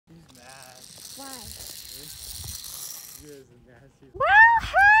Why?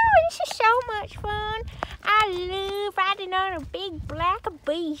 Woohoo! This is so much fun. I love riding on a big black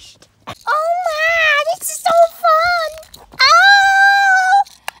beast. Oh my, this is so fun. Oh,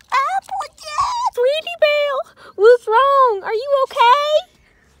 Applejack. Sweetie Belle, what's wrong? Are you okay?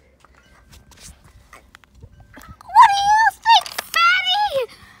 What do you think, fatty?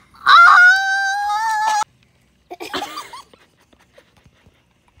 Oh!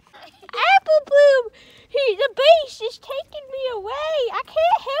 Apple Bloom, the beast is taking me away. I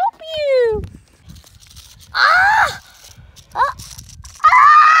can't help you. Ah!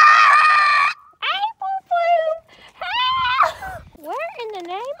 Apple Bloom! Help! Where in the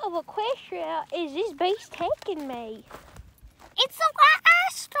name of Equestria is this beast taking me? It's a white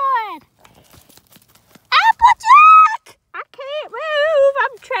asteroid. Applejack! I can't move.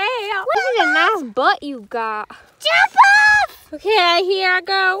 I'm trapped. This is a nice butt you got. Jump off! Okay, here I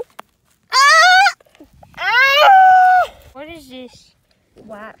go. What is this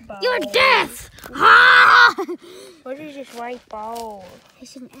white ball? You're deaf! What is this white ball?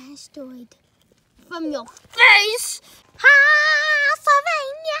 It's an asteroid. From your face!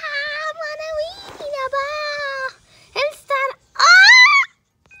 Pennsylvania, wanna eat a bar instead.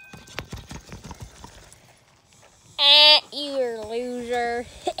 You're a loser.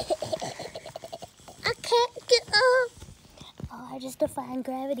 I can't get up. Oh, I just defied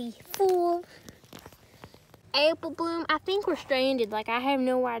gravity. Fool. Apple Bloom, I think we're stranded. Like, I have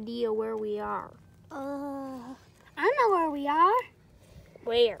no idea where we are. I know where we are.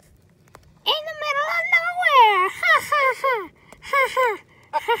 Where? In the middle of nowhere. Ha ha ha. Ha ha.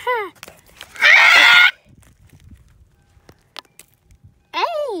 Ha ha.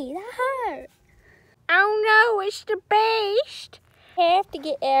 Hey, that hurt. Oh no, it's the beast. We have to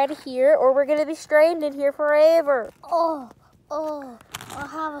get out of here or we're going to be stranded here forever. Oh, I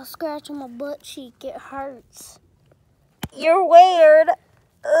have a scratch on my butt cheek. It hurts. You're weird.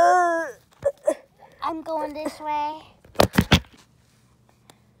 I'm going this way.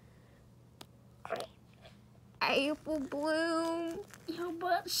 Apple Bloom. Your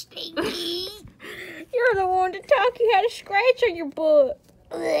butt's stinky. You're the one that taught you how to scratch on your butt.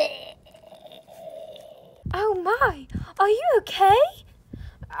 Oh my, are you okay?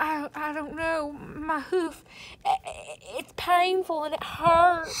 I don't know, my hoof, it's painful and it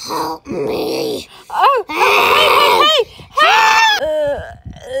hurts. Help me. Oh, hey.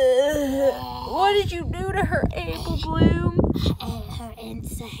 What did you do to her, Apple Bloom? Her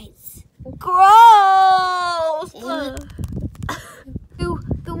insides. Gross!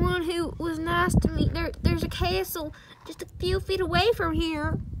 The one who was nice to me, there's a castle just a few feet away from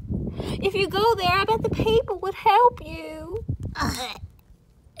here. If you go there, I bet the people would help you.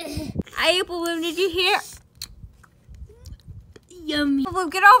 Apple Bloom, did you hear? Yummy. Apple Bloom,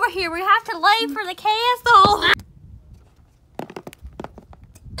 get over here. We have to leave for the castle.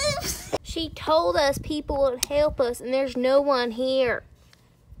 She told us people would help us, and there's no one here.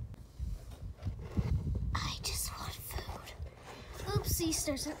 I just want food. Oopsies,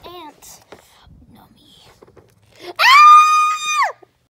 there's an ant.